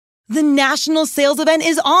The national sales event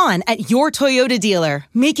is on at your Toyota dealer,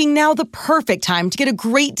 making now the perfect time to get a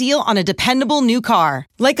great deal on a dependable new car.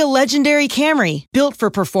 Like a legendary Camry, built for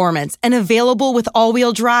performance and available with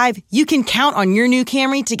all-wheel drive, you can count on your new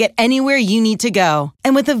Camry to get anywhere you need to go.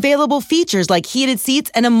 And with available features like heated seats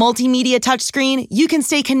and a multimedia touchscreen, you can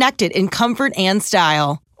stay connected in comfort and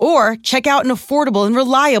style. Or check out an affordable and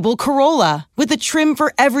reliable Corolla with a trim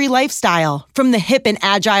for every lifestyle, from the hip and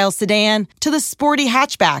agile sedan to the sporty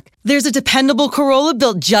hatchback. There's a dependable Corolla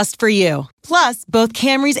built just for you. Plus, both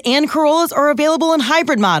Camrys and Corollas are available in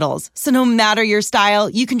hybrid models, so no matter your style,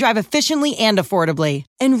 you can drive efficiently and affordably.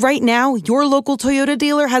 And right now, your local Toyota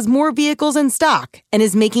dealer has more vehicles in stock and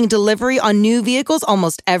is making delivery on new vehicles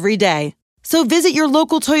almost every day. So visit your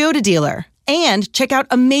local Toyota dealer. And check out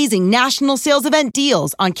amazing national sales event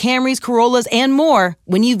deals on Camrys, Corollas, and more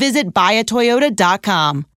when you visit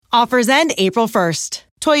buyatoyota.com. Offers end April 1st.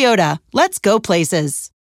 Toyota, let's go places.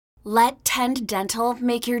 Let Tend Dental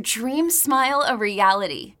make your dream smile a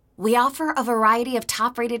reality. We offer a variety of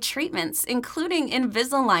top-rated treatments, including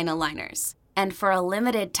Invisalign aligners. And for a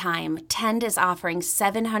limited time, Tend is offering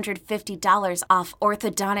 $750 off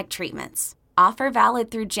orthodontic treatments. Offer valid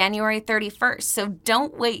through January 31st, so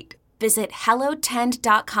don't wait. Visit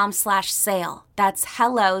hellotend.com/sale. That's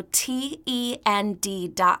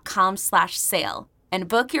hellotend.com/sale. And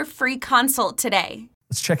book your free consult today.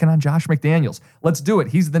 Let's check in on Josh McDaniels. Let's do it.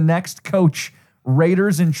 He's the next coach.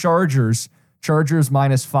 Raiders and Chargers. Chargers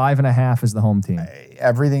 -5.5 is the home team.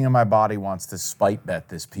 Everything in my body wants to spite bet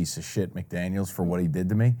this piece of shit McDaniels for what he did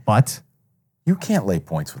to me. But you can't lay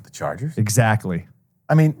points with the Chargers. Exactly.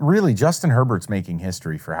 I mean, really, Justin Herbert's making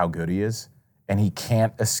history for how good he is. And he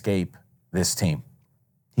can't escape this team.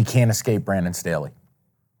 He can't escape Brandon Staley.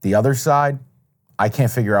 The other side, I can't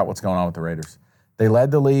figure out what's going on with the Raiders. They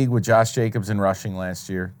led the league with Josh Jacobs in rushing last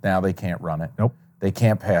year. Now they can't run it. Nope. They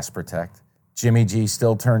can't pass protect. Jimmy G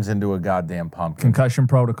still turns into a goddamn pumpkin. Concussion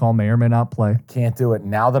protocol may or may not play. Can't do it.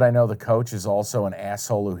 Now that I know the coach is also an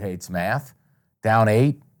asshole who hates math, down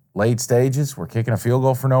 8, late stages, we're kicking a field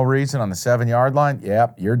goal for no reason on the 7-yard line.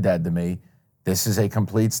 Yep, you're dead to me. This is a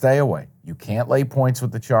complete stay away. You can't lay points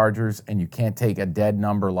with the Chargers, and you can't take a dead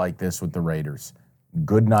number like this with the Raiders.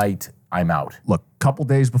 Good night. I'm out. Look, couple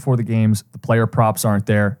days before the games, the player props aren't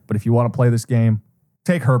there. But if you want to play this game,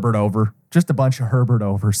 take Herbert over. Just a bunch of Herbert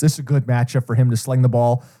overs. This is a good matchup for him to sling the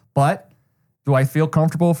ball. But do I feel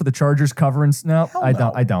comfortable for the Chargers covering? No,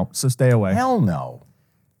 I don't. So stay away. Hell no.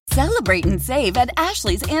 Celebrate and save at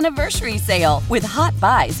Ashley's Anniversary Sale. With Hot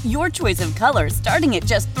Buys, your choice of colors starting at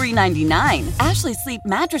just $3.99. Ashley Sleep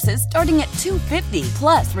mattresses starting at $2.50.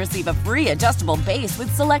 Plus, receive a free adjustable base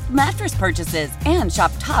with select mattress purchases. And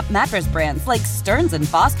shop top mattress brands like Stearns &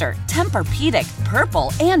 Foster, Tempur-Pedic,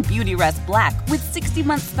 Purple, and Beautyrest Black with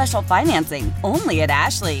 60-month special financing. Only at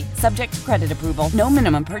Ashley. Subject to credit approval. No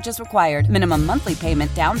minimum purchase required. Minimum monthly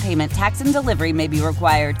payment, down payment, tax, and delivery may be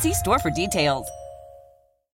required. See store for details.